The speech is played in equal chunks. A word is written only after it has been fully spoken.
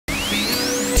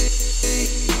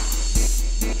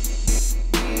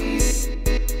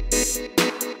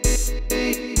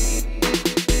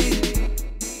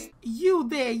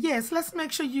yes, let's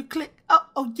make sure you click.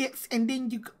 Oh, yes, and then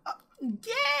you.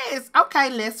 Yes. Okay,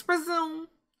 let's resume.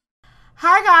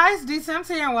 Hi guys, DeeSims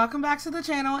here, and welcome back to the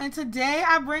channel. And today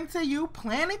I bring to you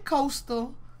Planet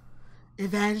Coastal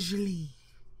Evangeline.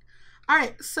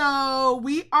 Alright, so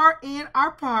we are in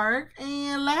our park,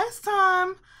 and last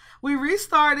time we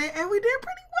restarted and we did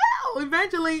pretty well.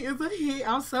 Evangeline is a hit.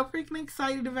 I'm so freaking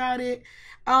excited about it.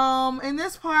 In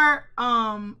this part,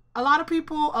 a lot of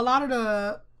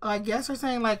the guests are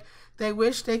saying like they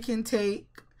wish they can take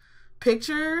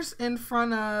pictures in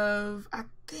front of, I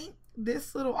think,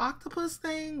 this little octopus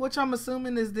thing, which I'm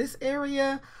assuming is this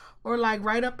area or like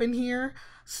right up in here.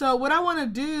 So what I want to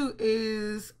do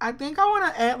is, I think I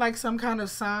want to add like some kind of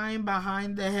sign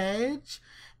behind the hedge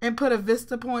and put a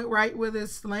Vista point right where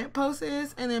this lamppost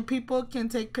is, and then people can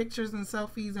take pictures and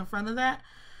selfies in front of that.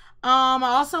 I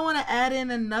also want to add in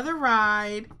another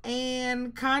ride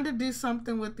and kind of do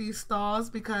something with these stalls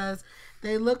because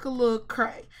they look a little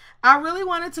cray. I really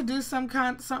wanted to do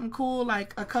something cool,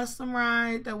 like a custom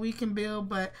ride that we can build,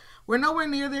 but we're nowhere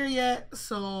near there yet,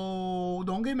 so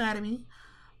don't get mad at me.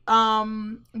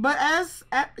 But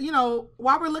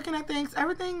while we're looking at things,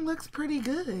 everything looks pretty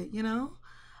good, you know?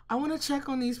 I want to check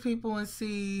on these people and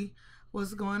see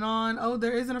what's going on. Oh,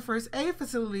 there isn't a first aid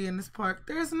facility in this park.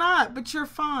 There's not, but you're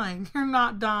fine. You're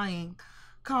not dying.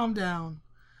 Calm down.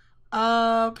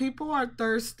 People are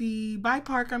thirsty. Bye,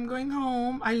 park. I'm going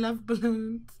home. I love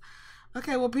balloons.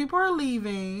 Okay, well, people are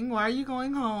leaving. Why are you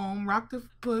going home?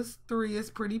 Rocktopus 3 is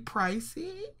pretty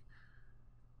pricey.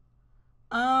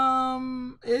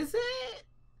 Is it?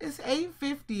 It's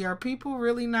 $8.50. Are people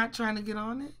really not trying to get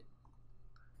on it?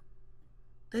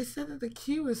 They said that the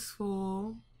queue is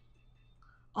full.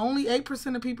 Only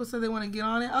 8% of people said they want to get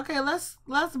on it. Okay, let's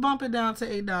bump it down to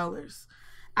 $8.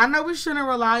 I know we shouldn't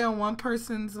rely on one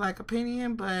person's like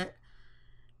opinion, but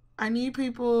I need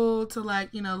people to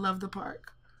love the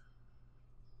park.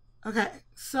 Okay,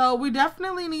 so we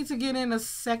definitely need to get in a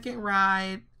second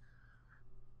ride.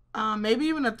 Maybe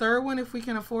even a third one if we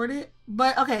can afford it.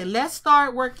 But okay, let's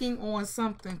start working on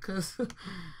something, because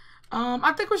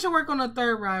I think we should work on the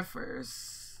third ride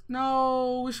first.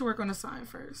 No, we should work on the sign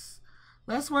first.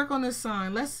 Let's work on this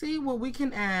sign. Let's see what we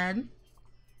can add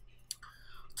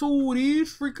to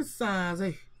these freaking signs.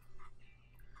 Hey,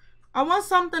 I want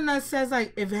something that says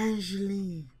like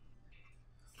Evangeline.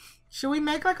 Should we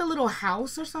make like a little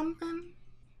house or something?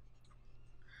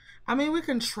 I mean, we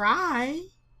can try.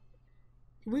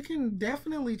 We can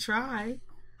definitely try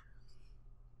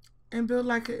and build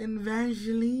like an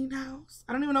Evangeline house.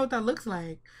 I don't even know what that looks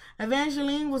like.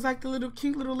 Evangeline was like the little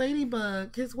cute little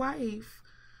ladybug, his wife.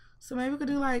 So maybe we could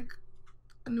do like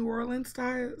a New Orleans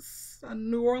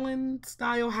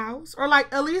style house, or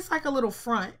like at least like a little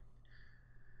front.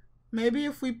 Maybe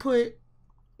if we did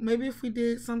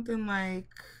something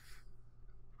like,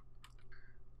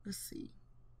 let's see,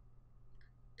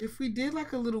 if we did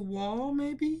like a little wall,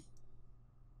 maybe.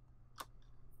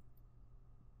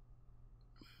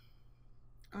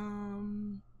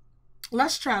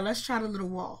 Let's try the little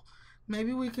wall.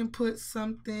 Maybe we can put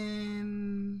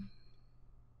something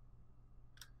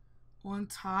on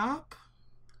top.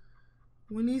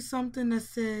 We need something that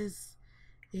says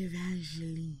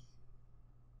Evangeline.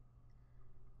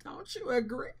 Don't you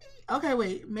agree? Okay,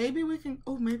 wait. Maybe we can.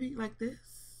 Oh, maybe like this.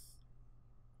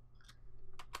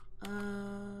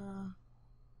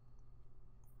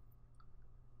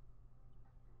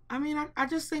 I mean, I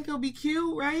just think it'll be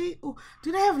cute, right? Ooh,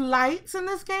 do they have lights in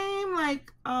this game?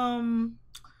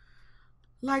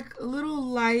 Like little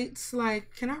lights.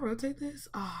 Like, can I rotate this?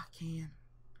 Oh, I can.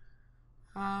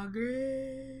 Oh,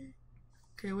 great.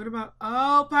 Okay, what about?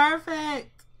 Oh,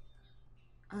 perfect.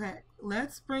 Okay,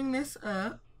 let's bring this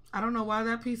up. I don't know why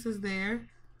that piece is there.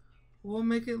 We'll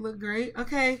make it look great.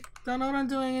 Okay, don't know what I'm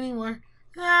doing anymore.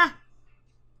 Ah.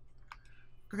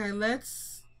 Okay,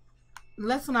 let's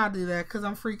not do that because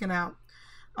I'm freaking out.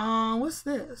 What's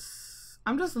this?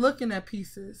 I'm just looking at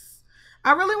pieces.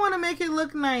 I really want to make it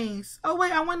look nice. Oh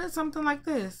wait, I wanted something like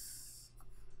this.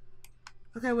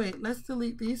 Okay, wait, let's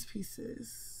delete these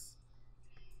pieces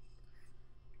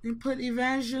and put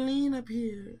Evangeline up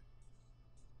here.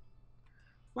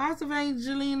 Why is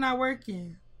Evangeline not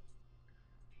working?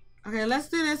 Okay, let's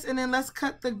do this, and then let's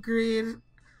cut the grid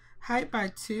height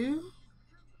by 2.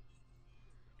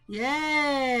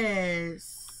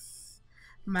 Yes,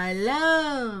 my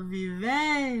love,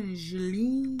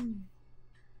 Evangeline.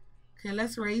 Okay,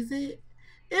 let's raise it.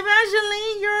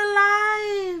 Evangeline, you're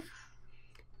alive.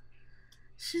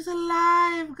 She's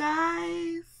alive,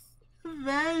 guys.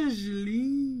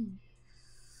 Evangeline.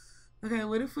 Okay,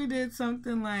 what if we did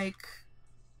something like,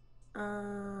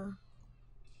 I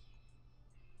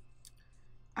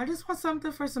I just want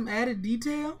something for some added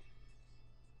detail.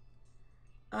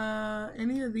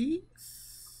 Any of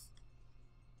these?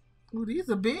 Ooh, these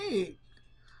are big.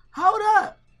 Hold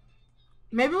up.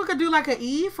 Maybe we could do like an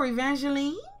E for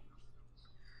Evangeline.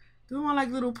 Do we want like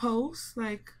little posts?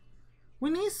 Like,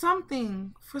 we need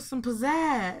something for some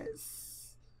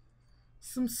pizzazz,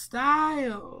 some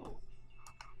style.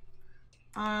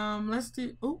 Let's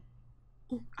do. Oh,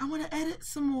 I want to edit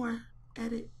some more.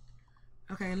 Edit.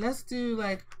 Okay, let's do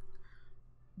like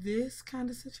this kind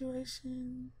of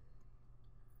situation,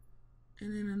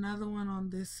 and then another one on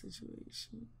this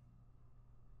situation.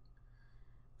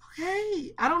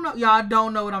 Okay, I don't know. Y'all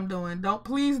don't know what I'm doing.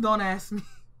 Please don't ask me.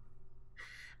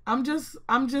 I'm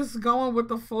just going with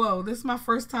the flow. This is my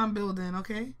first time building,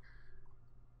 okay?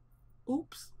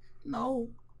 Oops. No.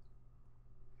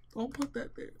 Don't put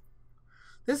that there.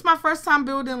 This is my first time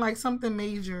building like something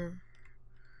major.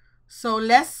 So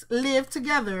let's live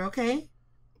together, okay?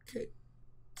 Okay.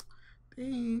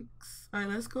 Thanks. All right,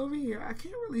 let's go over here. I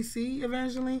can't really see,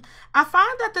 Evangeline. I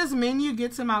find that this menu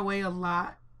gets in my way a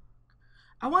lot.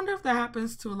 I wonder if that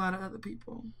happens to a lot of other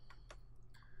people.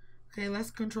 Okay, let's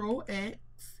control X.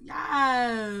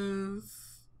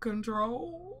 Yes.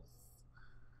 Controls.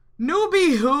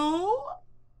 Newbie who?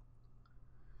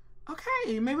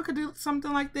 Okay, maybe we could do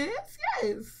something like this.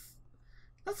 Yes.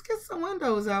 Let's get some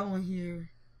windows out on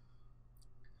here.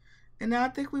 And now I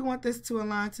think we want this to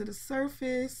align to the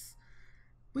surface.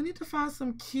 We need to find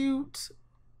some cute.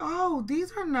 Oh,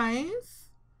 these are nice.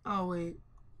 Oh, wait.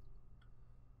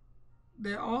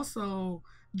 They're also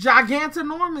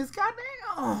gigantinormous.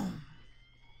 Goddamn.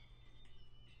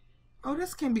 Oh,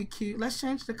 this can be cute. Let's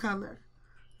change the color.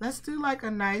 Let's do like a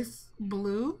nice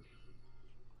blue.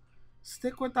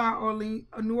 Stick with our New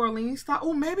Orleans style.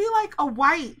 Oh, maybe like a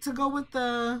white to go with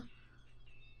the...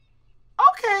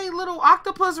 Okay, little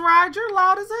octopus ride. You're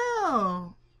loud as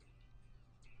hell.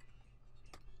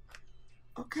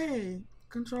 Okay,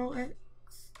 Control X.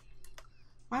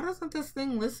 Why doesn't this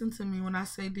thing listen to me when I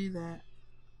say do that?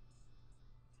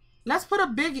 Let's put a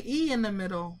big E in the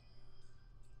middle.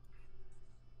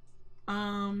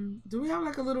 Do we have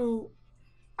like a little...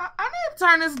 I need to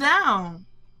turn this down.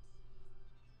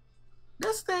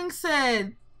 This thing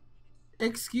said,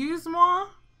 excuse moi?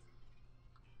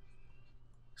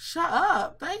 Shut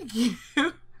up. Thank you.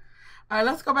 All right,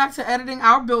 let's go back to editing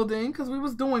our building because we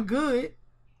was doing good.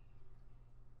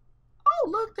 Oh,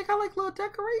 look, they got like little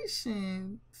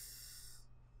decorations.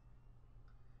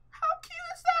 How cute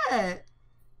is that?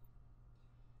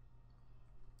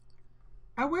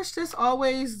 I wish this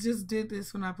always just did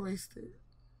this when I placed it.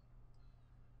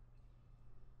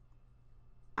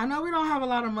 I know we don't have a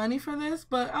lot of money for this,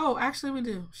 but oh, actually we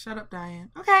do. Shut up,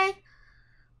 Diane. Okay.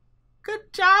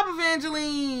 Good job,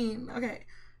 Evangeline. Okay.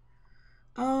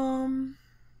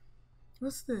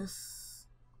 What's this?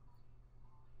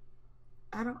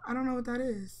 I don't know what that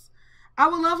is. I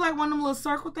would love like one of them little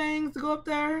circle things to go up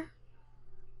there.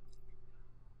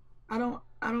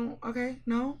 Okay,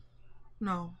 no.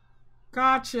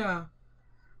 Gotcha.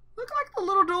 Look like the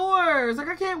little doors. Like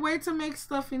I can't wait to make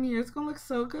stuff in here. It's gonna look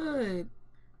so good.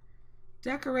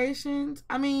 Decorations.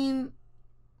 I mean,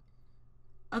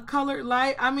 a colored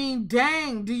light. I mean,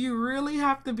 dang, do you really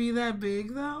have to be that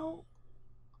big though?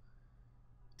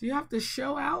 Do you have to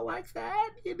show out like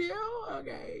that? You do?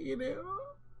 Okay, you do.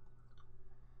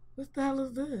 What the hell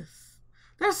is this?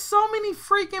 There's so many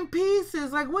freaking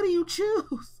pieces. Like, what do you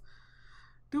choose?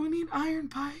 Do we need iron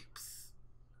pipes?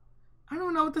 I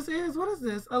don't know what this is. What is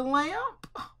this? A lamp?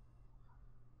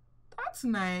 That's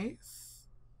nice.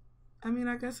 I mean,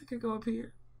 I guess it could go up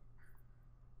here.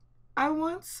 I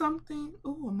want something.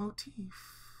 Ooh, a motif.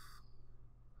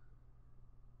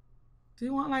 Do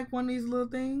you want like one of these little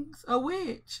things? A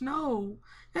witch? No.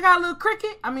 You got a little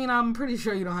cricket? I mean, I'm pretty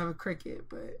sure you don't have a cricket,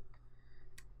 but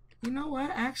you know what?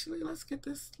 Actually, let's get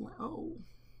this. Oh,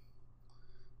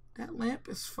 that lamp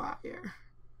is fire.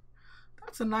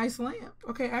 That's a nice lamp.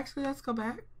 Okay, actually, let's go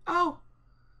back. Oh,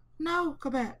 no, go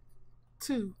back.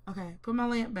 2. Okay, put my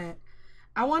lamp back.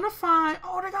 I want to find...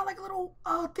 Oh, they got like little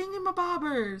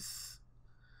thingamabobbers.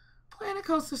 Planet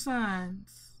coaster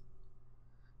signs.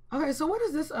 Okay, so what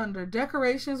is this under?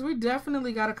 Decorations. We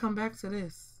definitely got to come back to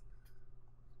this.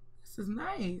 This is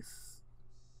nice.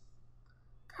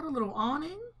 Got a little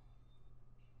awning.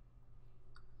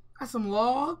 Got some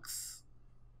logs.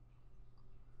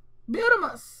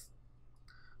 Beautimus.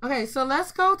 Okay, so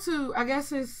let's go to, I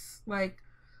guess it's like,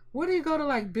 where do you go to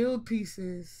like build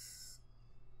pieces?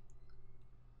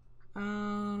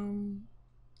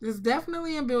 It's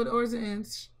definitely in build, or is it in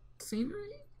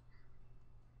scenery?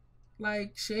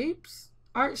 Like shapes?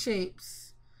 Art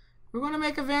shapes. We're going to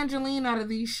make Evangeline out of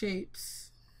these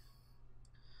shapes.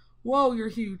 Whoa, you're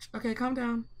huge. Okay, calm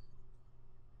down.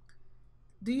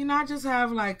 Do you not just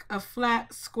have like a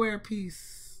flat square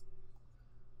piece?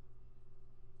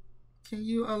 Can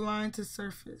you align to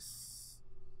surface?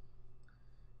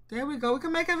 There we go. We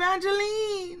can make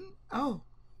Evangeline. Oh.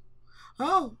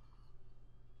 Oh.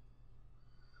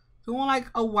 We want like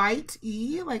a white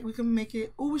E. Like we can make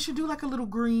it. Oh, we should do like a little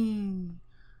green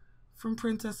from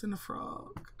Princess and the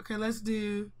Frog. Okay, let's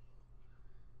do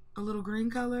a little green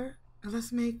color. And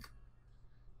let's make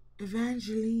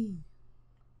Evangeline.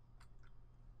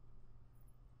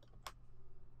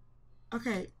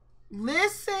 Okay,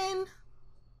 listen.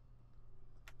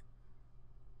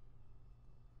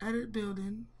 Edit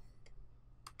building.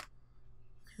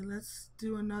 Okay, let's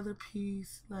do another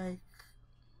piece like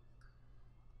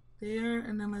there,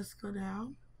 and then let's go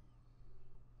down.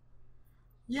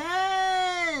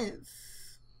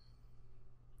 Yes.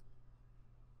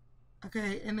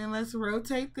 Okay, and then let's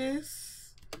rotate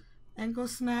this and go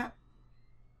snap.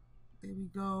 There we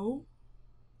go.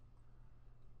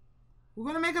 We're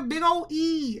gonna make a big old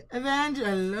E.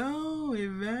 Hello,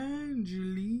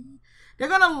 Evangeline. They're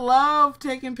gonna love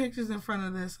taking pictures in front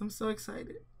of this. I'm so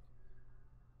excited.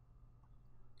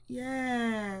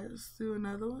 Yeah, let's do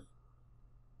another one.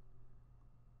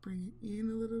 Bring it in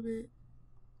a little bit.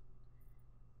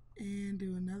 And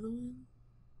do another one.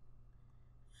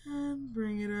 And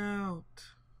bring it out.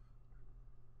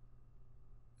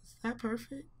 Is that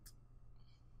perfect?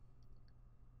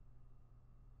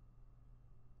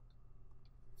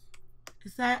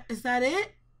 Is that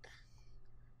it?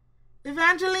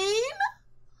 Evangeline?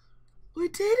 We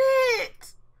did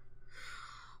it!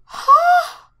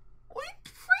 We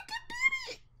freaking did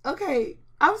it! Okay,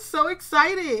 I'm so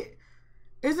excited.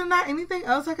 Isn't there anything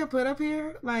else I could put up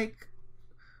here? Like,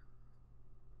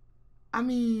 I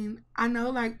mean, I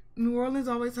know like New Orleans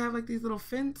always have like these little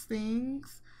fence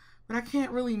things, but I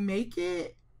can't really make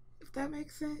it, if that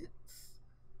makes sense.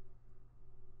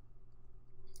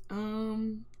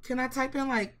 Can I type in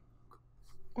like,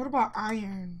 what about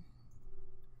iron?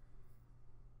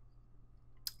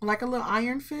 Like a little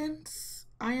iron fence?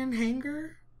 Iron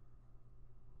hanger?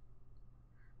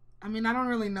 I mean, I don't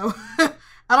really know.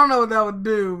 I don't know what that would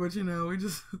do, but you know,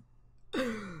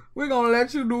 we're gonna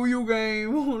let you do your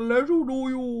game. We're gonna let you do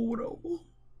your.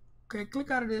 Okay,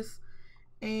 click out of this.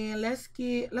 And let's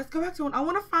go back to one. I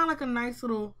want to find like a nice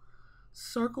little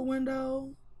circle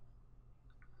window.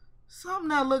 Something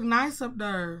that look nice up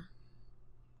there.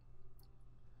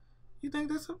 You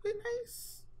think this would be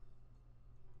nice?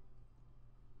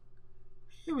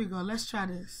 Here we go. Let's try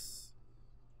this.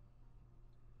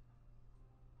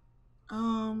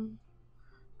 I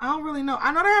don't really know.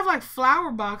 I know they have like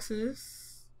flower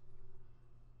boxes.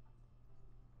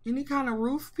 Any kind of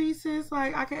roof pieces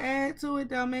like I can add to it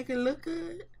that'll make it look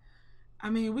good. I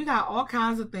mean, we got all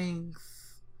kinds of things.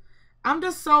 I'm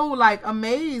just so like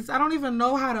amazed. I don't even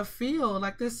know how to feel.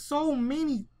 Like there's so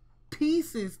many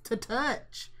pieces to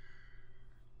touch.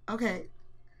 Okay.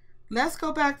 Let's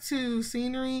go back to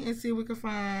scenery and see if we can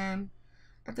find,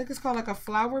 I think it's called like a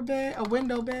flower bed, a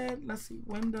window bed. Let's see,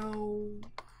 window.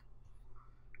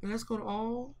 And let's go to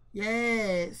all.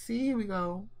 Yeah, see, here we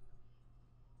go.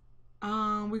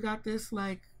 We got this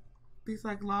like, these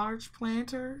like large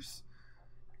planters.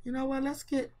 You know what, let's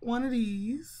get one of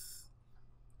these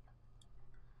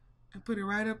and put it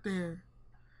right up there.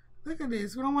 Look at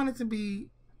this, we don't want it to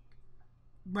be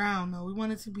brown though, we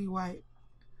want it to be white.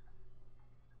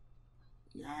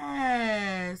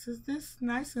 Yes, is this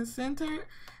nice and centered?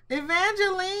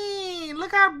 Evangeline,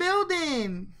 look our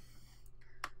building.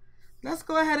 Let's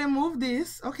go ahead and move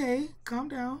this. Okay, calm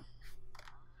down.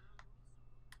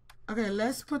 Okay,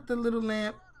 let's put the little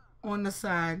lamp on the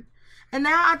side. And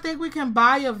now I think we can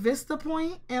buy a Vista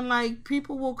point and like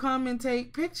people will come and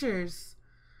take pictures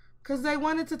because they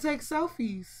wanted to take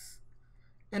selfies.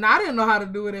 And I didn't know how to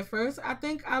do it at first. I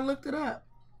think I looked it up.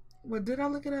 Well, did I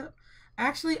look it up?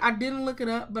 Actually, I didn't look it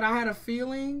up, but I had a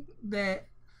feeling that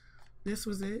this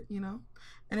was it, you know.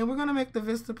 And then we're going to make the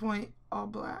Vista point all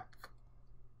black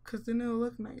because then it'll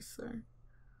look nicer.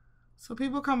 So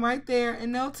people come right there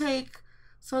and they'll take,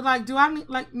 so like, do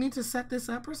I need to set this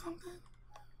up or something?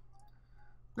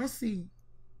 Let's see.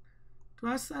 Do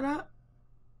I set up?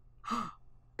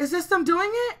 Is this them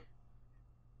doing it?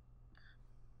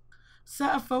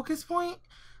 Set a focus point.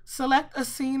 Select a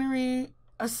scenery.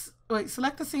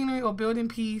 Select the scenery or building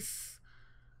piece.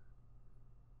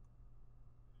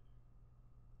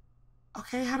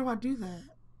 Okay, how do I do that?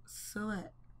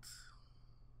 Select.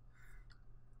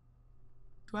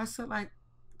 Do I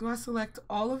select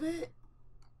all of it?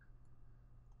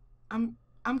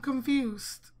 I'm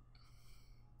confused.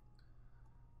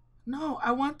 No,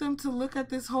 I want them to look at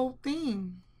this whole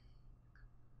thing.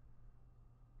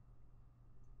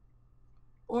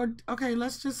 Or, okay,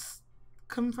 let's just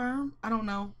confirm. I don't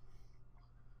know.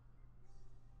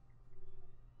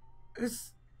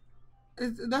 It's,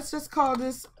 let's just call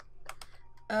this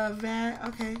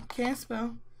okay, can't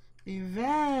spell.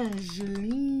 Evangeline.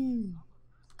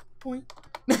 Point.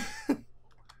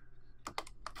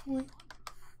 Point.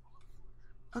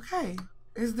 Okay.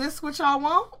 Is this what y'all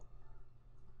want?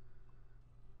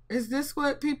 Is this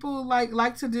what people like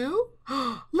to do?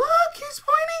 Look, he's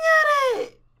pointing at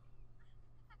it.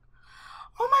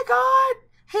 Oh my god.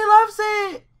 He loves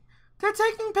it. They're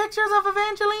taking pictures of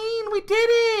Evangeline. We did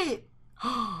it.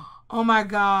 Oh my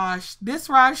gosh. This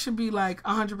ride should be like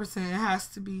 100%. It has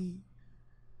to be.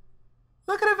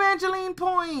 Look at Evangeline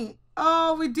point.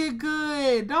 Oh, we did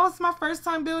good. That was my first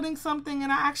time building something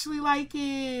and I actually like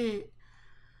it.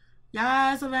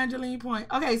 Yes, Evangeline point.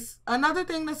 Okay, another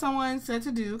thing that someone said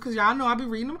to do, because y'all know I'll be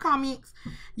reading them comics.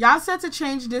 Y'all said to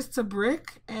change this to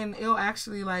brick and it'll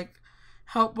actually like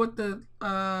help with the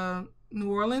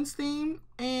New Orleans theme.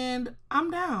 And I'm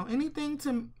down.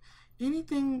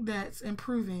 Anything that's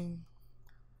improving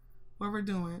what we're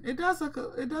doing. It does look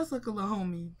a little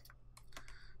homey.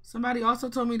 Somebody also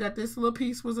told me that this little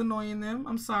piece was annoying them.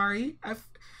 I'm sorry.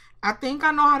 I think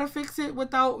I know how to fix it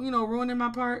without, ruining my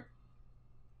part.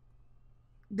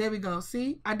 There we go.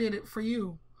 See? I did it for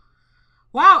you.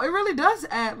 Wow, it really does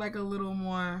add like a little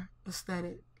more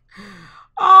aesthetic.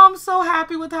 Oh, I'm so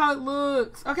happy with how it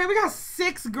looks. Okay, we got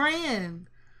 $6 grand.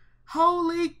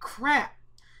 Holy crap.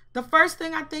 The first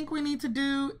thing I think we need to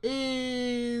do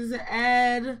is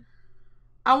add...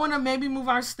 I want to maybe move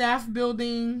our staff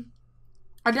building.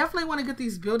 I definitely want to get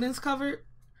these buildings covered.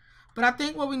 But I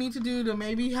think what we need to do to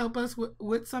maybe help us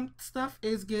with some stuff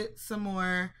is get some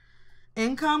more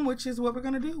income, which is what we're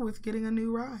going to do with getting a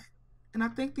new ride. And I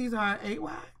think these are 8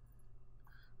 wide.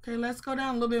 Okay, let's go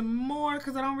down a little bit more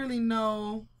because I don't really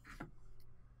know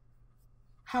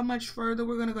how much further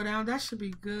we're going to go down. That should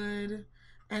be good.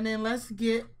 And then let's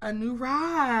get a new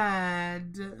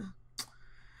ride.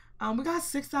 We got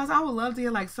 6,000. I would love to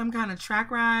get like some kind of track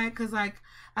ride because like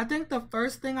I think the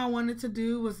first thing I wanted to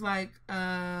do was like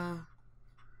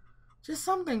just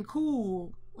something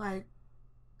cool. Like,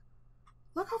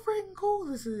 look how freaking cool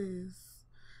this is.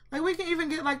 Like we can even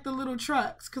get like the little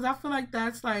trucks because I feel like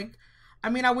that's like, I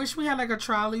mean, I wish we had like a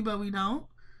trolley, but we don't.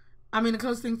 I mean, the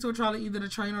closest thing to a trolley, either the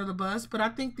train or the bus. But I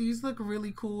think these look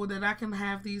really cool that I can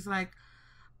have these like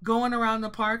going around the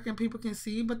park and people can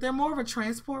see. But they're more of a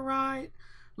transport ride.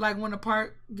 Like when the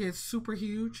park gets super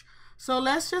huge. So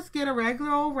let's just get a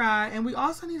regular old ride. And we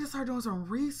also need to start doing some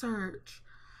research.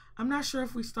 I'm not sure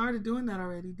if we started doing that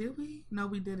already. Did we? No,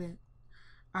 we didn't.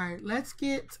 All right, let's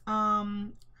get a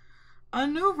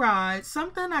new ride.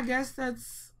 Something I guess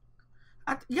that's...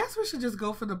 I guess we should just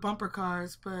go for the bumper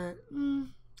cars. But I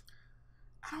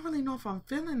don't really know if I'm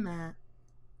feeling that.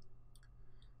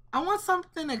 I want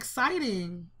something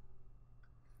exciting.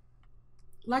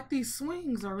 Like these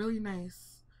swings are really nice.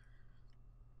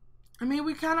 I mean,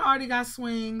 we kind of already got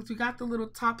swings. We got the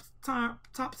little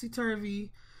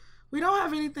topsy-turvy. We don't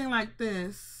have anything like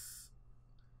this,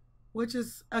 which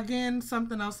is, again,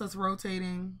 something else that's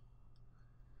rotating.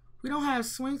 We don't have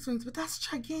swings, but that's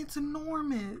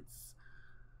gigantinormous.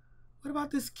 What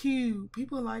about this cube?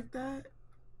 People like that?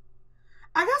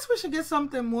 I guess we should get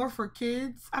something more for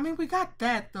kids. I mean, we got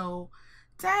that, though.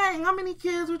 Dang, how many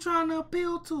kids we're trying to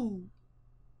appeal to?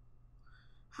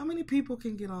 How many people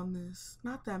can get on this?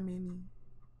 Not that many.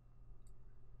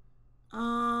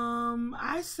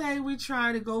 I say we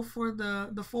try to go for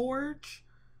the forge.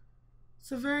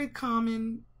 It's a very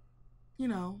common,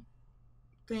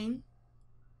 thing.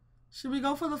 Should we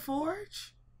go for the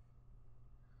forge?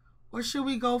 Or should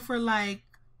we go for like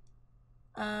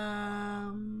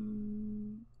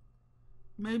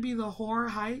maybe the horror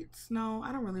heights? No,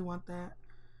 I don't really want that.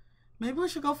 Maybe we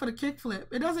should go for the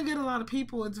kickflip. It doesn't get a lot of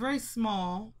people. It's very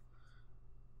small.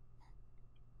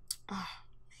 Oh,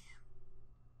 man.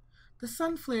 The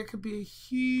sun flare could be a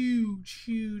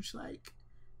huge, like,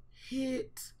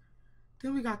 hit.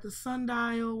 Then we got the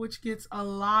sundial, which gets a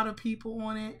lot of people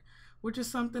on it, which is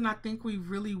something I think we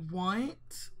really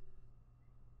want.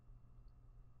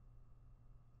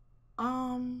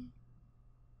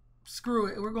 Screw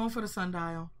it. We're going for the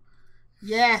sundial.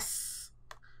 Yes.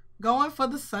 Going for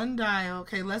the sundial.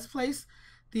 Okay, let's place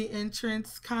the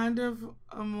entrance kind of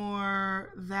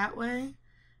more that way.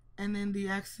 And then the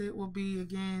exit will be,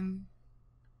 again,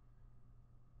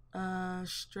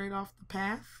 straight off the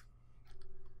path.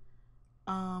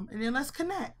 And then let's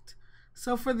connect.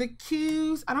 So for the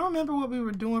queues, I don't remember what we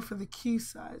were doing for the queue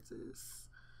sizes.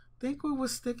 think we were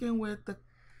sticking with the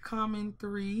common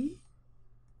 3.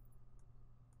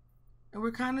 And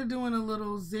we're kind of doing a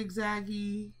little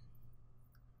zigzaggy.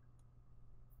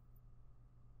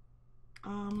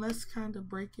 Let's kind of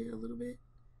break it a little bit.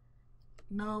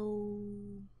 No.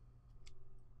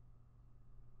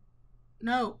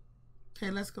 No. Okay,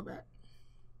 let's go back.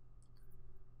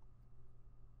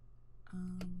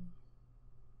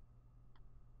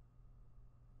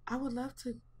 I would love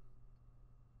to.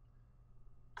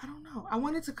 I don't know. I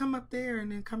wanted to come up there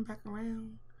and then come back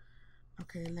around.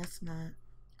 Okay, let's not.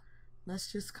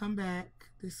 Let's just come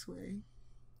back this way.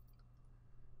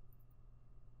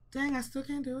 Dang, I still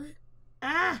can't do it.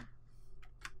 Ah!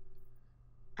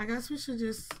 I guess we should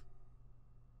just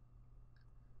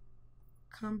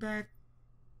come back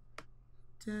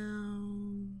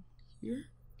down here.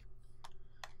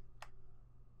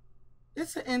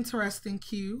 It's an interesting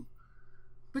cue.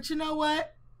 But you know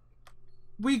what?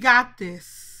 We got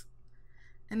this.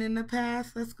 And in the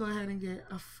past, let's go ahead and get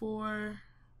a 4.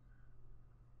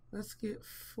 Let's get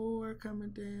 4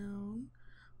 coming down.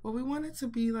 Well, we want it to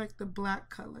be like the black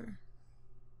color.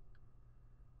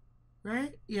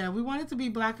 Right? Yeah, we want it to be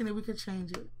black and then we could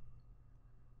change it.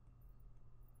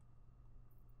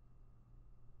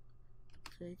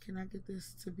 Okay, can I get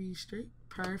this to be straight?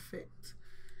 Perfect.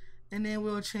 And then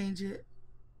we'll change it.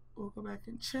 We'll go back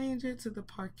and change it to the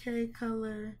parquet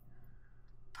color.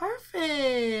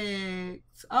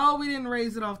 Perfect. Oh, we didn't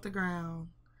raise it off the ground.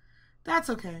 That's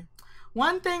okay.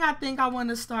 One thing I think I want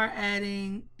to start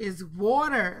adding is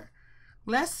water.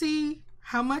 Let's see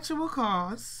how much it will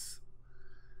cost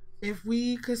if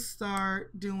we could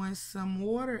start doing some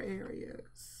water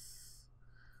areas.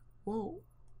 Whoa.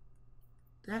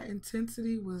 That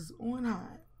intensity was on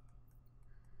high.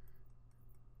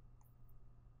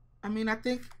 I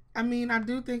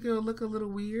do think it'll look a little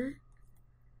weird.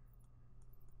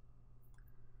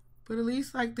 But at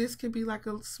least like this could be like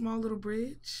a small little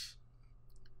bridge.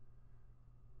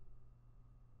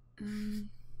 And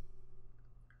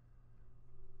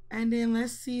then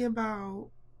let's see about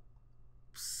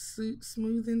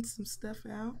smoothing some stuff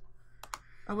out.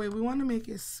 Oh wait, we want to make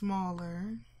it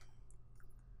smaller.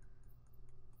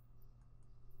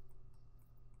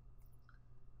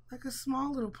 Like a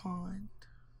small little pond.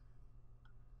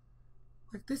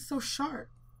 Like this is so sharp.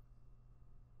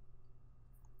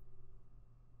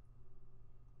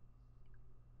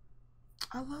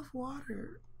 I love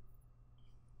water.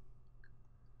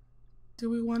 Do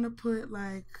we want to put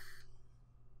like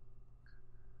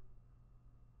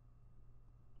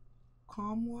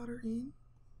calm water in?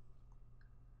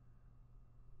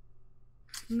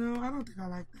 No, I don't think I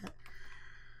like that.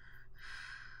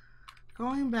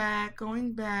 Going back.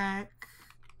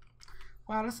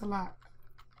 Wow, that's a lot.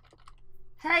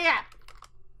 Hurry up.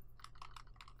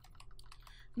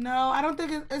 No, I don't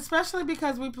think it, especially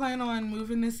because we plan on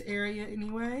moving this area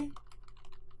anyway.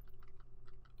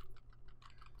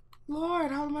 Lord,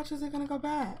 how much is it gonna go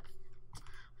back?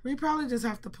 We probably just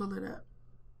have to pull it up.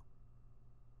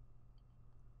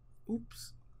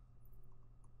 Oops.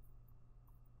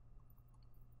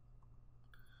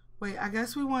 Wait, I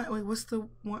guess we want, wait, what's the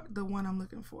one I'm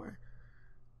looking for?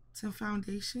 Some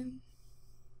foundation.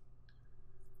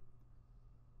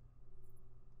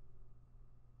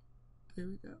 There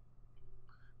we go.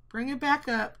 Bring it back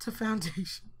up to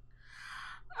foundation.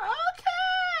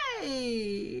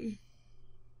 Okay.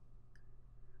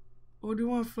 Or do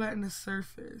we want to flatten the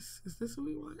surface? Is this what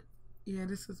we want? Yeah,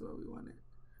 this is what we wanted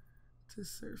to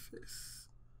surface.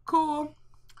 Cool.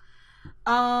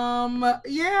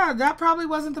 Yeah, that probably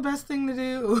wasn't the best thing to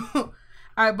do. All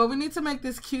right, but we need to make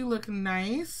this cue look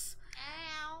nice.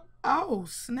 Ow. Oh,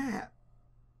 snap.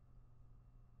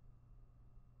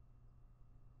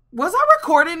 Was I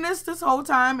recording this whole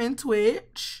time in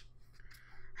Twitch?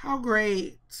 How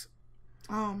great.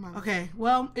 Oh my. Okay,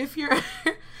 well, if you're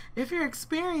if you're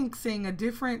experiencing a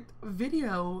different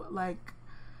video like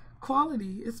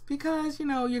quality, it's because, you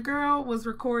know, your girl was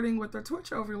recording with her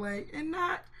Twitch overlay and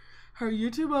not her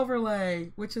YouTube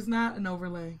overlay, which is not an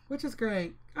overlay, which is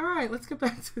great. All right, let's get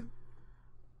back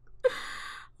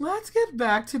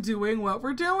to doing what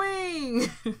we're doing.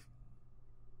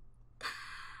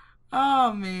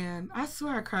 Oh man, I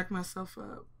swear I cracked myself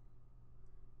up.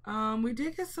 We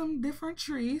did get some different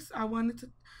trees I wanted to,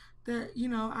 that, you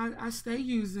know, I stay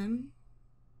using.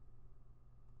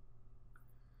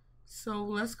 So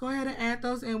let's go ahead and add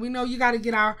those in. We know you got to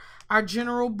get our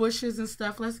general bushes and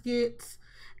stuff. Let's get,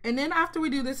 and then after we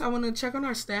do this, I want to check on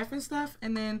our staff and stuff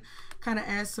and then kind of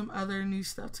add some other new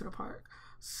stuff to the park.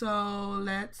 So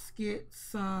let's get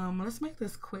some, let's make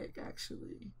this quick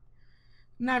actually.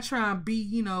 Not trying to be,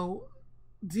 you know,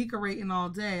 decorating all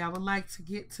day. I would like to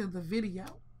get to the video.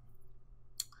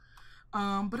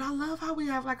 But I love how we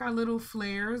have like our little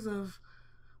flares of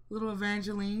little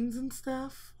Evangelines and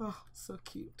stuff. Oh, so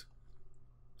cute.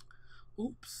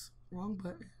 Oops, wrong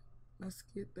button. Let's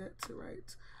get that to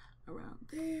right around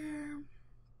there.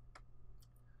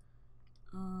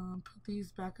 Put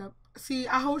these back up. See,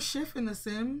 I hold shift in the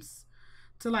Sims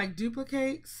to like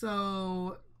duplicate,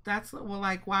 so that's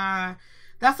like why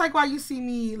you see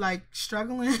me like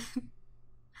struggling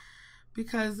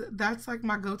because that's like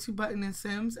my go-to button in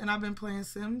Sims, and I've been playing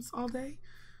Sims all day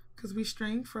because we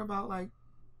streamed for about like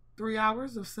 3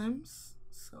 hours of Sims.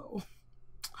 So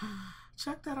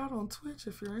check that out on Twitch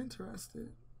if you're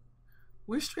interested.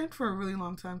 We streamed for a really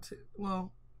long time too.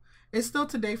 Well, it's still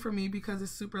today for me because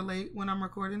it's super late when I'm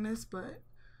recording this, but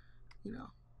you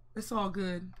know, it's all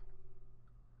good.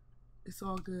 It's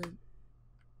all good.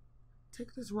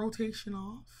 Take this rotation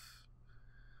off.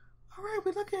 All right,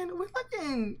 we're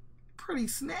looking pretty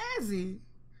snazzy.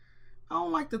 I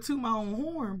don't like to toot my own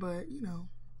horn, but you know,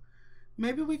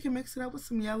 maybe we can mix it up with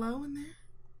some yellow in there.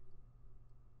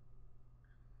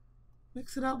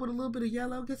 Mix it up with a little bit of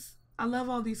yellow. I love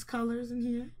all these colors in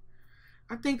here.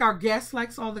 I think our guest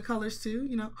likes all the colors too,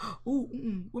 you know. Ooh,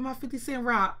 with my 50 Cent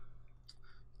Rock.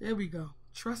 There we go.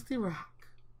 Trusty Rock.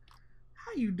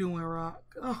 How you doing, Rock?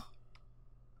 Oh,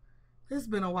 it's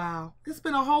been a while. It's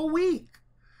been a whole week.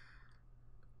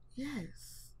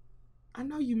 Yes. I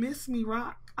know you miss me,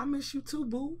 Rock. I miss you too,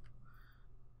 boo.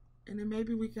 And then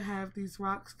maybe we can have these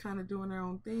rocks kind of doing their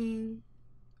own thing.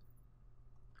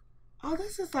 Oh,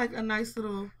 this is like a nice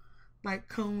little, like,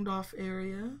 coned off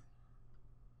area.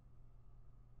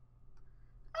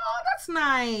 Oh, that's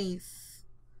nice.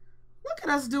 Look at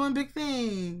us doing big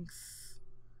things.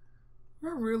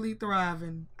 We're really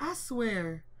thriving. I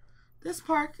swear. This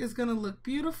park is going to look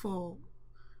beautiful.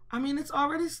 I mean, it's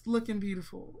already looking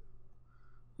beautiful,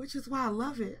 which is why I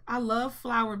love it. I love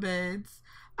flower beds.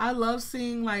 I love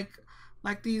seeing like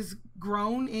these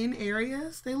grown in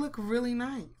areas. They look really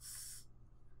nice.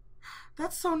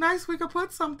 That's so nice. We could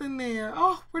put something there.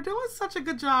 Oh, we're doing such a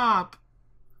good job.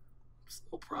 I'm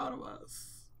so proud of us.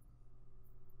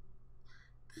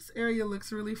 This area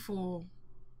looks really full.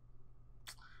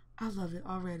 I love it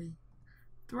already.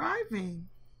 Thriving.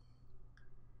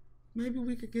 Maybe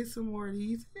we could get some more of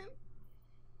these in.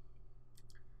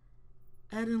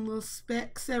 Adding little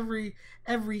specks every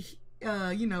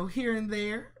you know, here and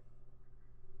there.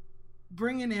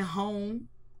 Bringing it home.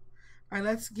 All right,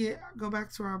 let's go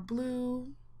back to our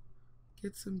blue.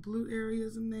 Get some blue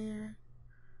areas in there.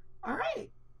 All right.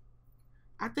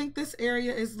 I think this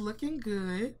area is looking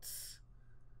good.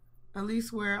 At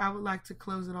least where I would like to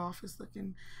close it off is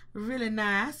looking really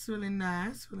nice, really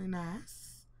nice, really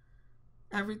nice.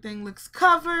 Everything looks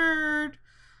covered.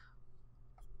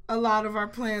 A lot of our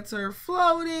plants are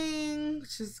floating,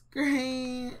 which is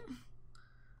great.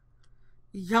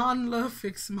 Yanla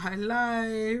fix my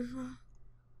life.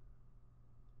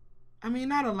 I mean,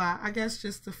 not a lot. I guess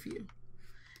just a few.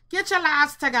 Get your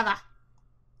lives together.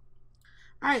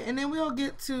 All right, and then we'll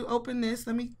get to open this.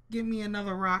 Let me give me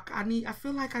another rock. I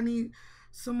feel like I need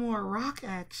some more rock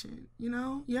action. You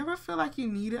know, you ever feel like you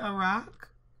needed a rock,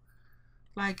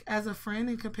 like as a friend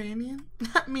and companion?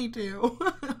 Me too.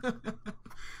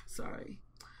 Sorry,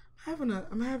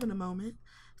 I'm having a moment.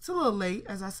 It's a little late,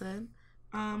 as I said.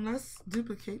 Let's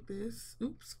duplicate this.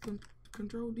 Oops,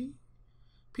 Control D.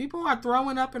 People are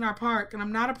throwing up in our park, and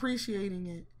I'm not appreciating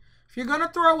it. If you're gonna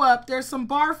throw up, there's some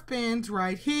barf bins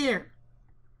right here.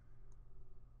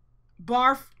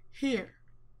 Barf here.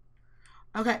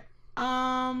 Okay.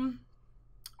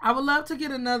 I would love to get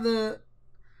another.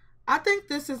 I think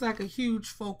this is like a huge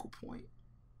focal point.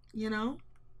 You know?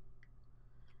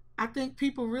 I think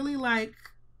people really like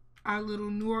our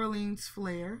little New Orleans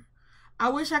flair. I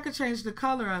wish I could change the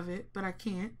color of it, but I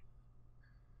can't.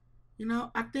 You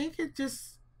know, I think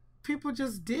people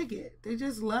just dig it. They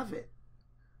just love it.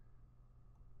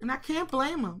 And I can't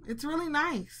blame them. It's really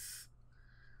nice.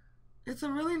 It's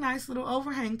a really nice little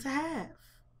overhang to have.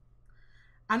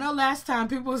 I know last time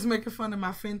people was making fun of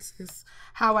my fences,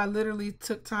 how I literally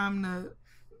took time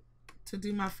to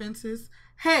do my fences.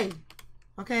 Hey,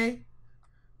 okay?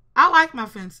 I like my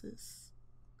fences.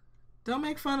 Don't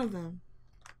make fun of them.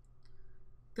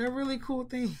 They're really cool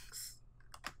things.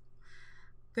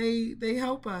 They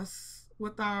help us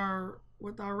with our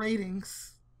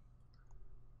ratings.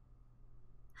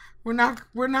 We're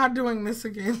not doing this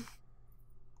again.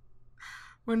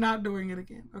 We're not doing it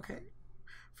again. Okay.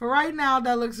 For right now,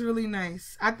 that looks really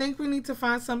nice. I think we need to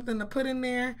find something to put in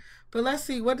there. But let's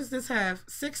see. What does this have?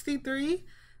 63?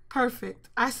 Perfect.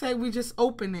 I say we just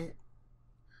open it.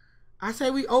 I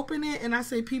say we open it, and I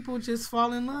say people just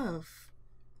fall in love.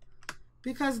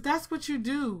 Because that's what you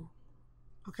do.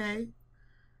 Okay?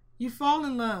 You fall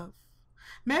in love.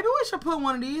 Maybe we should put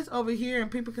one of these over here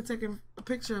and people could take a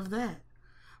picture of that.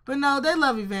 But no, they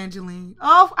love Evangeline.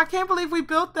 Oh, I can't believe we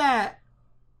built that.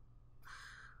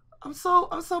 I'm so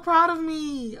proud of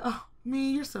me. Oh,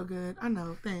 me, you're so good. I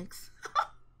know, thanks.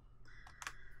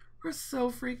 We're so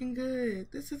freaking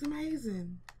good. This is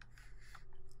amazing.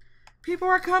 People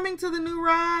are coming to the new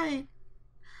ride.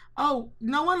 Oh,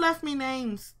 no one left me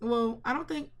names. Well, I don't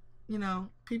think, you know,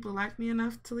 people like me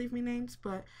enough to leave me names.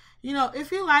 But, you know,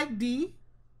 if you like Dee,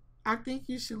 I think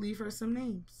you should leave her some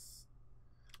names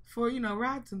for, you know,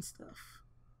 rides and stuff.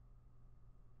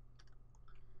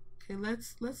 Okay,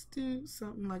 let's do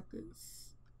something like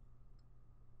this.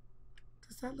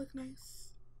 Does that look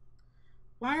nice?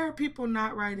 Why are people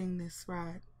not riding this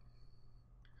ride?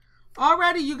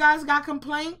 Already, you guys got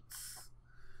complaints?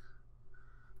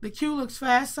 The queue looks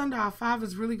fast. Sundial 5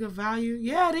 is really good value.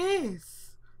 Yeah, it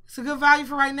is. It's a good value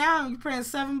for right now. You're paying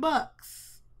 $7.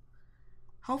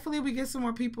 Hopefully, we get some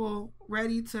more people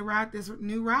ready to ride this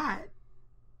new ride.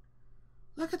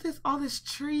 Look at this, all this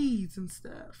trees and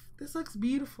stuff. This looks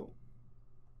beautiful.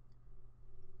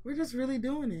 We're just really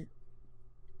doing it.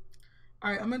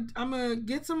 All right, I'm gonna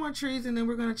get some more trees, and then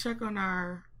we're gonna check on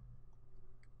our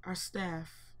staff.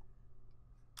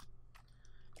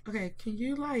 Okay, can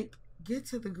you like get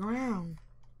to the ground?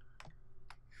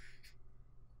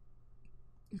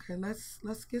 Okay,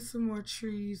 let's get some more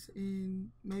trees and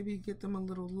maybe get them a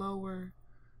little lower,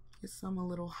 get some a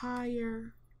little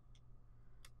higher.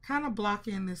 Kind of block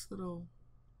in this little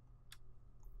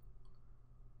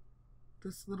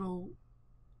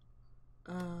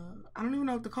I don't even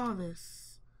know what to call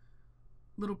this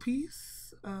little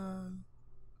piece,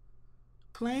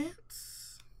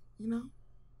 plants, you know,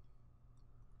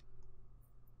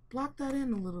 block that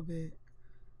in a little bit.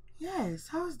 Yes,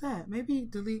 how is that? Maybe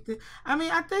delete the, I mean,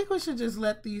 I think we should just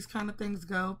let these kind of things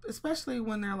go, especially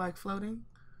when they're like floating.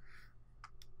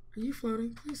 Are you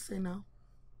floating? Please say no.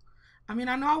 I mean,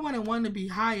 I know I wanted one to be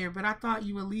higher, but I thought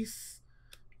you at least,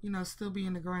 you know, still be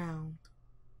in the ground.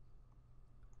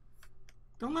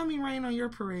 Don't let me rain on your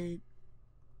parade.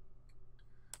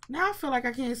 Now I feel like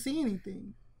I can't see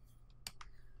anything.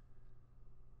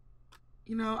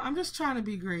 You know, I'm just trying to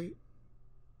be great.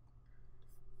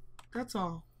 That's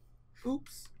all.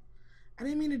 Oops. I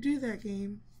didn't mean to do that,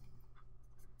 game.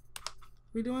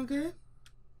 We doing good?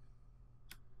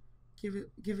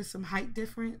 Give it some height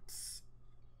difference.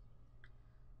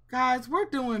 Guys, we're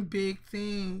doing big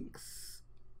things.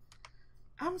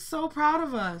 I'm so proud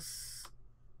of us.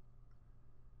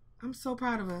 I'm so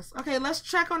proud of us. Okay, let's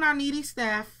check on our needy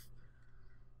staff.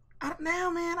 Now,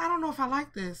 man, I don't know if I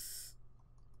like this.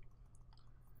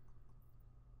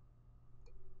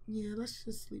 Yeah, let's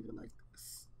just leave it like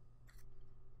this.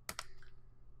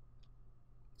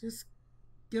 Just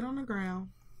get on the ground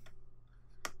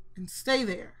and stay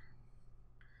there.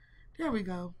 There we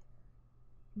go.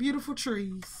 Beautiful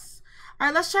trees. All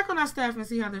right, let's check on our staff and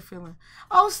see how they're feeling.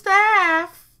 Oh,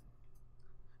 staff.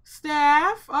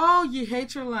 Staff. Oh, you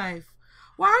hate your life.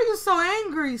 Why are you so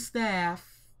angry,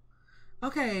 staff?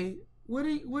 Okay, what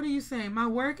are you saying? My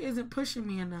work isn't pushing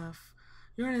me enough.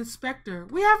 You're an inspector.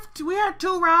 We had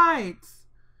 2 rides.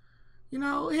 You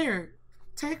know, here,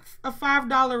 take a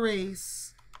 $5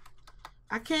 raise.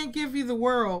 I can't give you the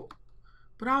world,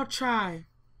 but I'll try.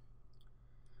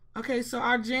 Okay, so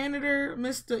our janitor,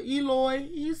 Mr. Eloy,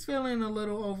 he's feeling a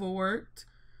little overworked.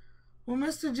 Well,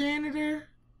 Mr. Janitor,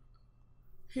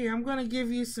 here, I'm going to give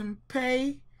you some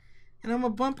pay, and I'm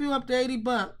going to bump you up to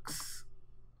 $80.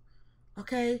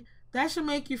 Okay, that should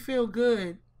make you feel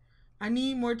good. I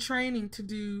need more training to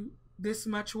do this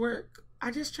much work.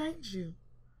 I just trained you.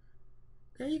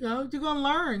 There you go. You're going to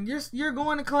learn. You're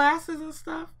going to classes and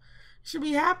stuff. You should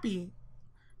be happy.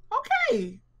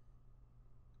 Okay.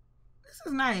 This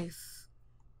is nice.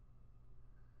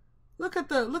 Look at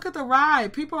the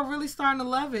ride. People are really starting to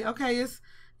love it. Okay,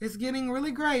 it's getting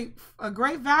really great. A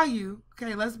great value.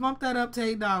 Okay, let's bump that up to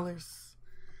 $8.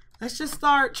 Let's just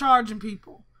start charging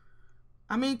people.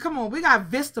 I mean, come on, we got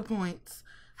Vista points.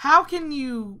 How can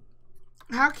you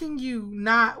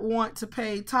not want to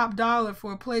pay top dollar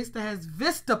for a place that has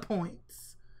Vista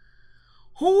points?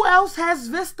 Who else has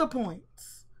Vista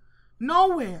points?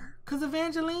 Nowhere. Because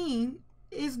Evangeline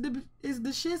is the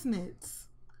shiznits.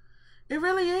 It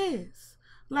really is.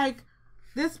 Like,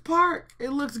 this park,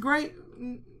 it looks great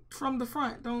from the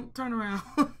front. Don't turn around.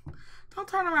 Don't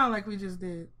turn around like we just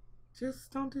did.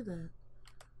 Just don't do that.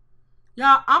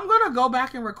 Y'all, I'm going to go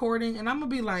back in recording and I'm going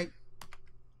to be like,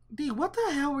 D, what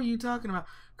the hell were you talking about?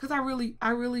 Because I really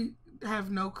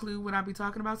have no clue what I be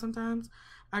talking about sometimes.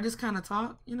 I just kind of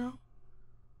talk, you know,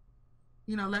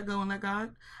 let go and let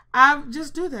God. I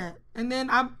just do that. And then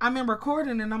I'm in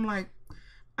recording and I'm like,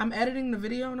 I'm editing the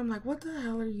video and I'm like, what the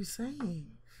hell are you saying?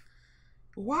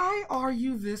 Why are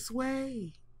you this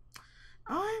way?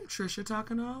 I'm Trisha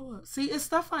talking all up. See, it's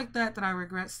stuff like that that I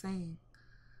regret saying.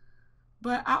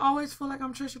 But I always feel like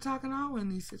I'm Trisha talking all in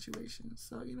these situations.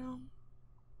 So, you know,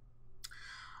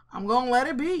 I'm going to let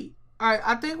it be. All right,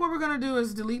 I think what we're going to do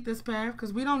is delete this path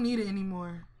because we don't need it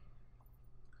anymore.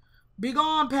 Be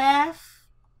gone, path.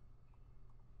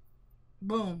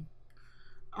 Boom.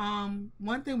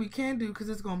 One thing we can do, because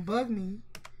it's going to bug me,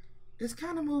 is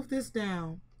kind of move this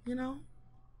down, you know?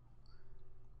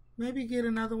 Maybe get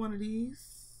another one of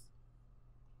these.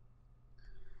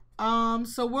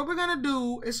 So what we're going to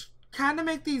do is kind of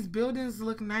make these buildings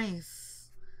look nice.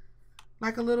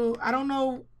 Like a little, I don't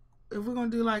know if we're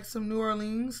going to do like some New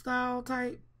Orleans style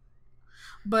type.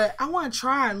 But I want to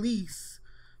try at least.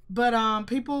 But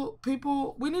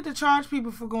people, we need to charge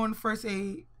people for going to first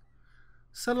aid.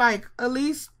 So like at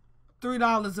least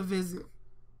 $3 a visit.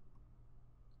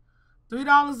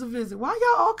 $3 a visit. Why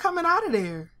y'all all coming out of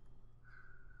there?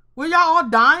 Were y'all all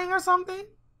dying or something?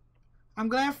 I'm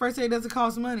glad first aid doesn't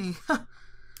cost money.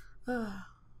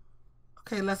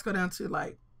 Okay, let's go down to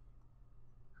like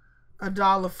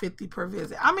 $1.50 per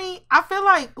visit. I mean, I feel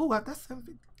like, ooh, that's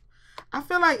 $7.50. I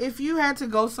feel like if you had to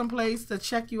go someplace to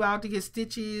check you out to get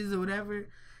stitches or whatever,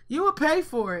 you would pay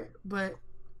for it. But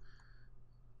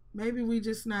maybe we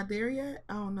just not there yet.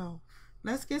 I don't know.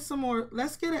 Let's get some more.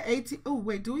 Let's get an 18. Oh,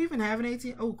 wait. Do we even have an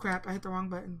 18? Oh, crap. I hit the wrong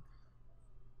button.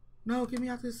 No, get me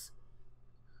out this.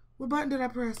 What button did I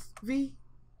press? V?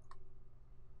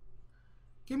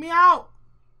 Get me out.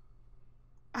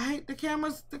 I hate the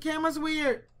cameras. The camera's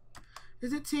weird.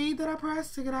 Is it T that I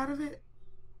pressed to get out of it?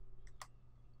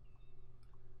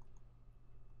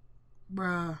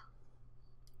 Bruh.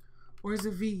 Or is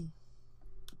it V?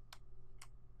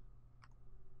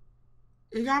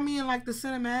 It got me in like the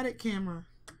cinematic camera.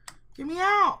 Get me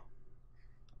out.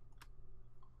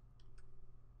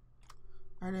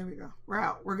 All right, there we go. We're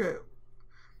out. We're good.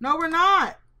 No, we're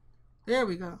not. There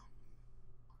we go.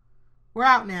 We're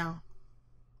out now.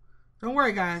 Don't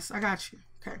worry, guys. I got you.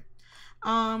 Okay.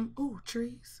 Ooh,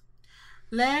 trees.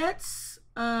 Let's,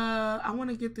 I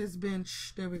want to get this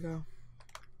bench. There we go.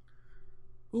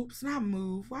 Oops, not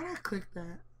move. Why did I click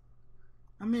that?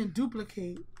 I'm in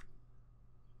duplicate.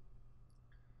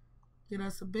 Get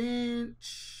us a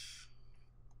bench.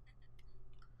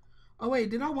 Oh,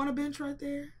 wait. Did I want a bench right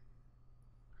there?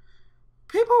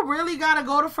 People really gotta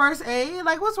go to first aid?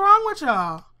 Like, what's wrong with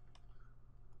y'all?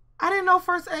 I didn't know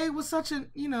first aid was such a,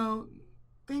 you know,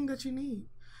 thing that you need.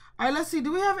 All right, let's see.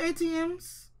 Do we have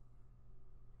ATMs?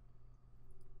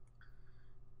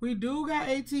 We do got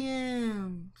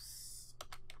ATMs.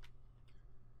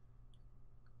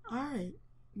 All right.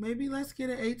 Maybe let's get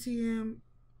an ATM.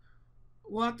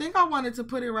 Well, I think I wanted to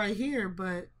put it right here,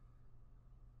 but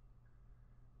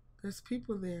there's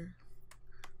people there.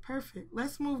 Perfect.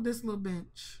 Let's move this little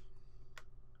bench.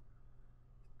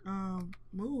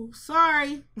 Move.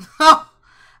 Sorry.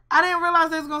 I didn't realize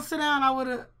they was gonna sit down. I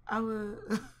would. Oh,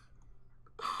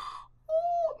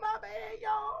 my bad,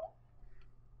 y'all.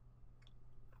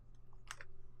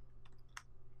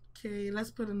 Okay, let's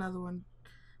put another one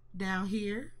down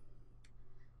here.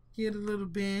 Get a little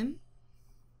bin.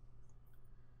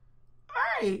 All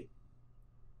right.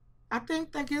 I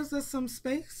think that gives us some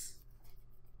space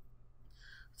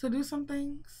to do some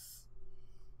things.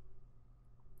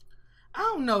 I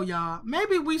don't know, y'all.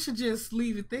 Maybe we should just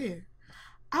leave it there.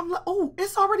 I'm like, oh,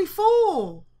 it's already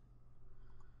full.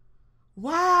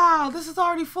 Wow, this is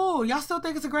already full. Y'all still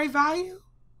think it's a great value?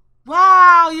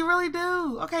 Wow, you really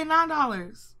do. Okay,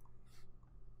 $9.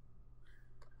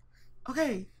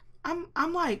 Okay,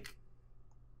 I'm like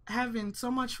having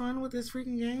so much fun with this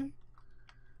freaking game.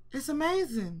 It's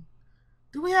amazing.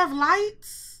 Do we have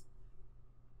lights?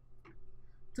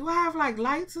 Do I have like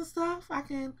lights and stuff? I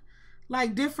can,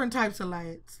 like different types of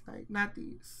lights, like not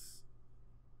these.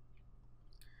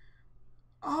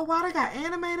 Oh, wow, they got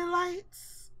animated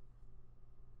lights.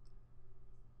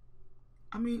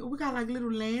 I mean, we got like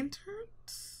little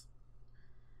lanterns.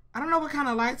 I don't know what kind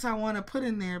of lights I want to put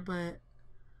in there, but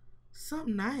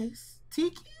something nice.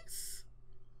 Tikis.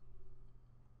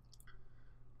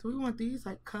 Do we want these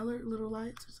like colored little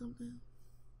lights or something?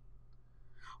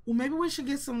 Well, maybe we should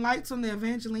get some lights on the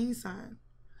Evangeline side.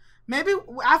 Maybe,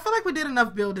 I feel like we did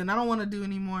enough building. I don't want to do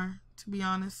any more, to be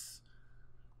honest.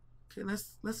 Okay,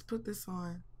 let's put this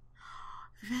on.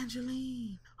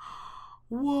 Evangeline.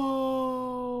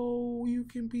 Whoa, you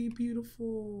can be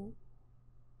beautiful.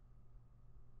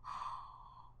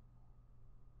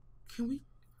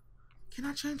 Can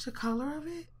I change the color of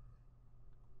it?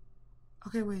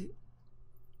 Okay, wait.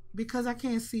 Because I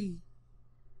can't see.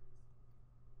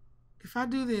 If I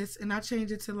do this and I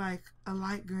change it to like a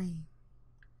light green.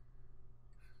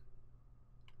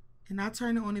 And I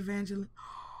turn it on Evangeline.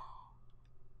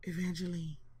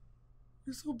 Evangeline.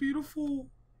 It's so beautiful.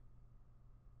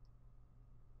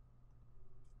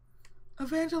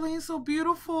 Evangeline's so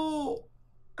beautiful.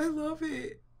 I love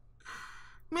it.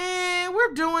 Man,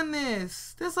 we're doing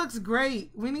this. This looks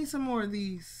great. We need some more of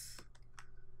these.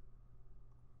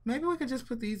 Maybe we could just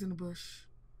put these in the bush.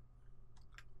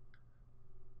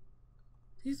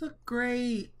 These look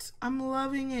great. I'm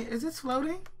loving it. Is this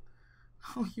floating?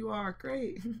 Oh, you are.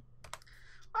 Great.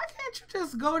 Why can't you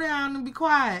just go down and be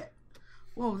quiet?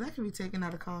 Whoa, that can be taken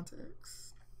out of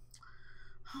context.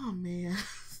 Oh, man.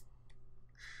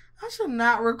 I should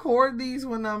not record these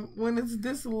when it's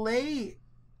this late.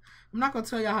 I'm not going to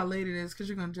tell y'all how late it is because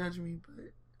you're going to judge me,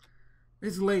 but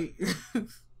it's late.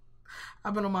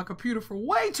 I've been on my computer for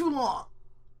way too long. All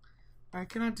right,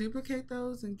 can I duplicate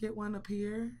those and get one up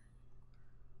here?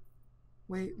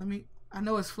 Wait, I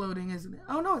know it's floating, isn't it?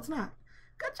 Oh, no, it's not.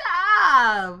 Good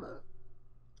job.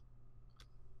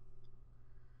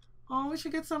 Oh, we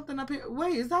should get something up here.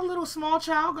 Wait, is that little small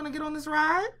child going to get on this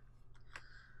ride?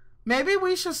 Maybe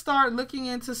we should start looking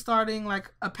into starting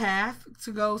like a path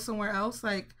to go somewhere else.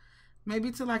 Like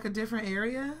maybe to like a different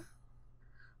area.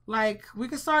 Like we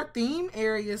could start theme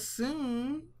areas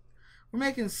soon. We're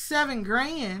making $7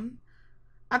 grand.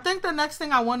 I think the next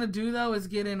thing I want to do though is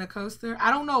get in a coaster. I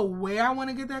don't know where I want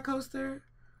to get that coaster,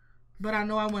 but I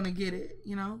know I want to get it,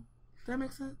 you know? Does that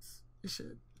make sense? It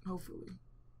should, hopefully.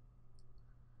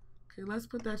 Okay, let's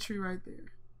put that tree right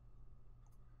there.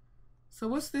 So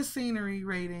what's this scenery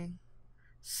rating?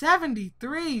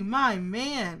 73, my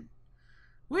man.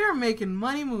 We are making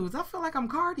money moves. I feel like I'm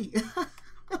Cardi.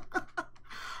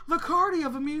 The Cardi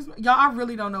of amusement. Y'all, I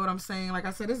really don't know what I'm saying. Like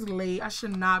I said, it's late. I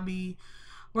should not be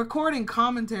recording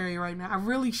commentary right now. I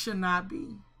really should not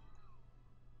be.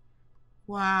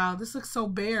 Wow, this looks so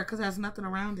bare because it has nothing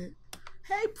around it.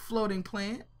 Hey, floating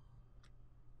plant.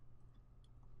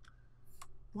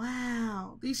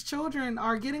 Wow, these children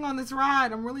are getting on this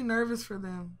ride. I'm really nervous for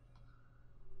them.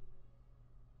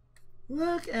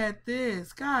 Look at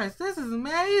this. Guys, this is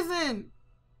amazing.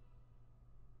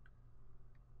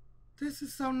 This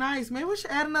is so nice. Maybe we should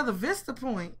add another Vista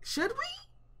point. Should we?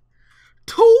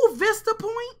 2 Vista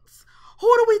points? Who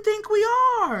do we think we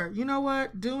are? You know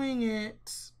what? Doing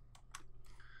it.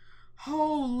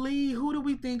 Holy, who do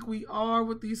we think we are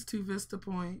with these 2 Vista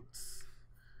points?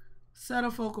 Set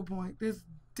a focal point. This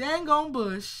dang on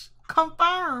bush.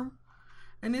 Confirm.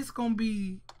 And it's going to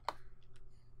be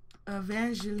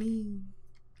Evangeline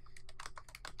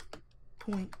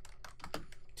point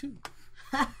 2.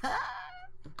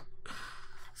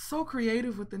 So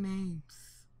creative with the names.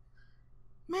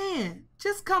 Man,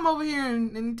 just come over here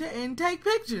and take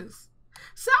pictures.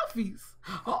 Selfies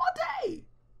all day.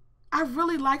 I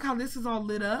really like how this is all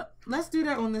lit up. Let's do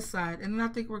that on this side. And then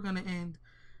I think we're going to end.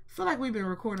 I feel like we've been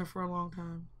recording for a long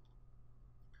time.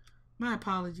 My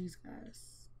apologies,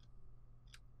 guys.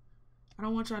 I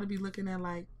don't want y'all to be looking at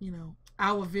like, you know,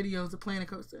 our videos of Planet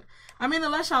Coaster. I mean,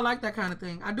 unless y'all like that kind of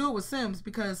thing. I do it with Sims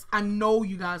because I know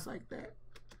you guys like that.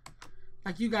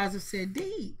 Like you guys have said,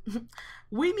 D,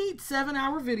 we need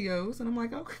 7-hour videos. And I'm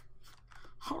like, okay,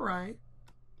 all right.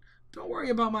 Don't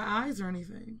worry about my eyes or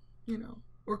anything, you know,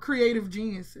 or creative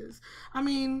geniuses. I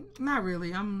mean, not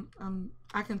really.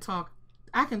 I can talk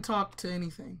to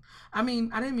anything. I mean,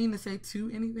 I didn't mean to say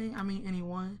to anything. I mean,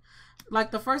 anyone.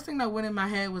 Like the first thing that went in my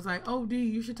head was like, oh, D,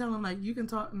 you should tell him like, you can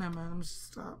talk. Never mind. I'm just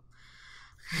stop.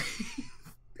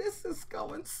 This is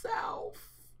going south.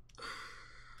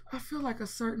 I feel like a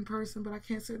certain person, but I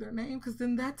can't say their name because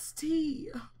then that's T.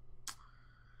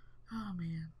 Oh,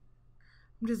 man.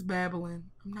 I'm just babbling.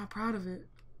 I'm not proud of it.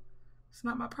 It's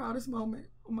not my proudest moment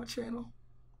on my channel.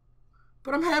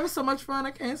 But I'm having so much fun,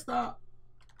 I can't stop.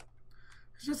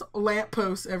 There's just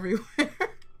lampposts everywhere.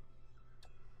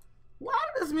 Why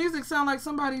does this music sound like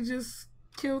somebody just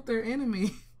killed their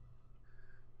enemy?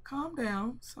 Calm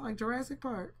down. Sound like Jurassic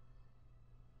Park.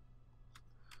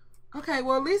 Okay,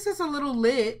 well, at least it's a little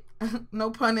lit.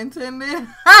 No pun intended.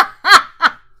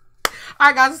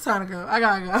 Alright, guys, it's time to go. I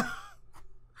gotta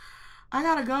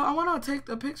go. I want to take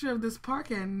a picture of this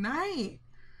park at night.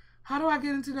 How do I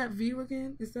get into that view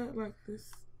again? Is that like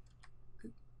this?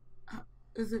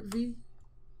 Is it V?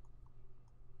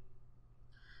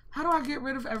 How do I get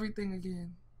rid of everything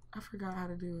again? I forgot how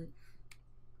to do it.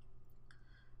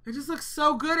 It just looks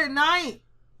so good at night.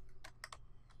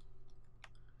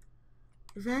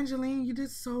 Evangeline, you did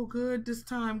so good this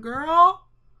time, girl.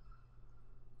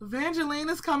 Evangeline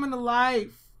is coming to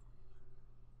life.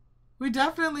 We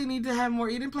definitely need to have more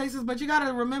eating places, but you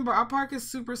gotta remember, our park is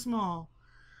super small.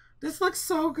 This looks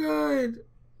so good.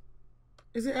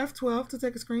 Is it F12 to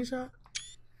take a screenshot?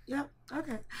 Yep,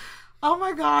 okay. Oh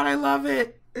my God, I love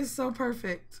it. It's so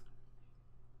perfect.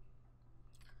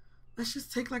 Let's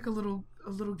just take like a little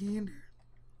gander.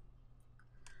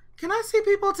 Can I see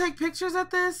people take pictures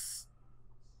at this?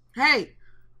 Hey,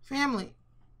 family.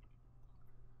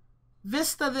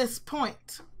 Vista this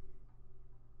point.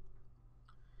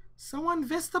 Someone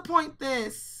Vista point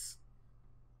this.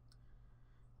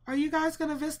 Are you guys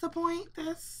gonna Vista point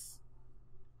this?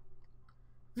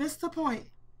 Vista point,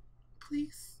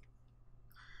 please.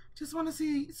 Just want to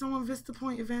see someone Vista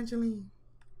point Evangeline.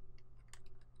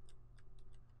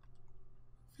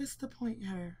 Vista point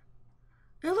her.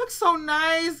 It looks so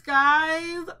nice,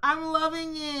 guys. I'm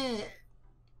loving it.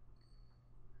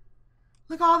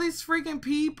 Look at all these freaking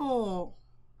people.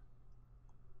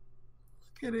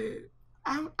 Look at it.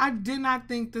 I did not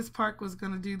think this park was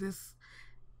gonna do this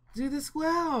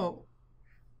well.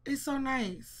 It's so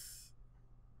nice.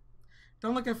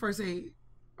 Don't look at first aid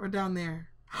or down there.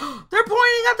 They're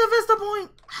pointing at the Vista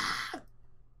point.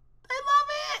 They love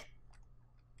it.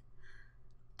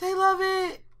 They love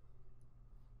it.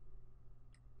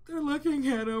 They're looking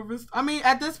at over. I mean,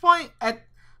 at this point,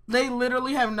 they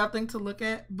literally have nothing to look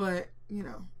at, but you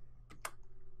know,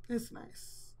 it's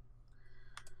nice.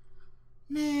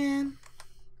 Man,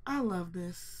 I love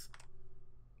this.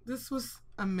 This was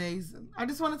amazing. I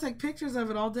just want to take pictures of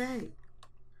it all day.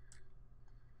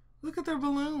 Look at their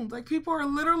balloons. Like, people are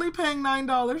literally paying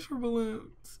 $9 for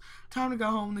balloons. Time to go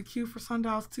home. The queue for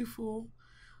Sundial's too full.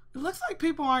 It looks like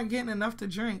people aren't getting enough to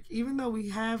drink, even though we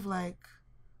have like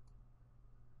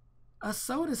a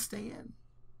soda stand.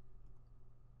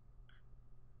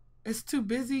 It's too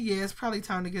busy. Yeah, it's probably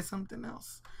time to get something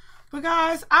else. But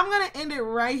guys, I'm going to end it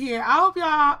right here. I hope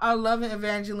y'all are loving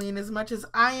Evangeline as much as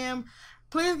I am.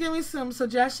 Please give me some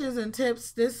suggestions and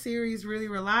tips. This series really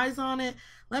relies on it.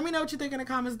 Let me know what you think in the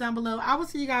comments down below. I will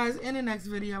see you guys in the next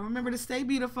video. Remember to stay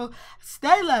beautiful,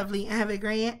 stay lovely, and have a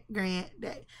grand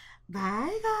day.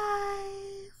 Bye,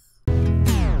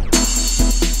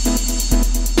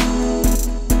 guys.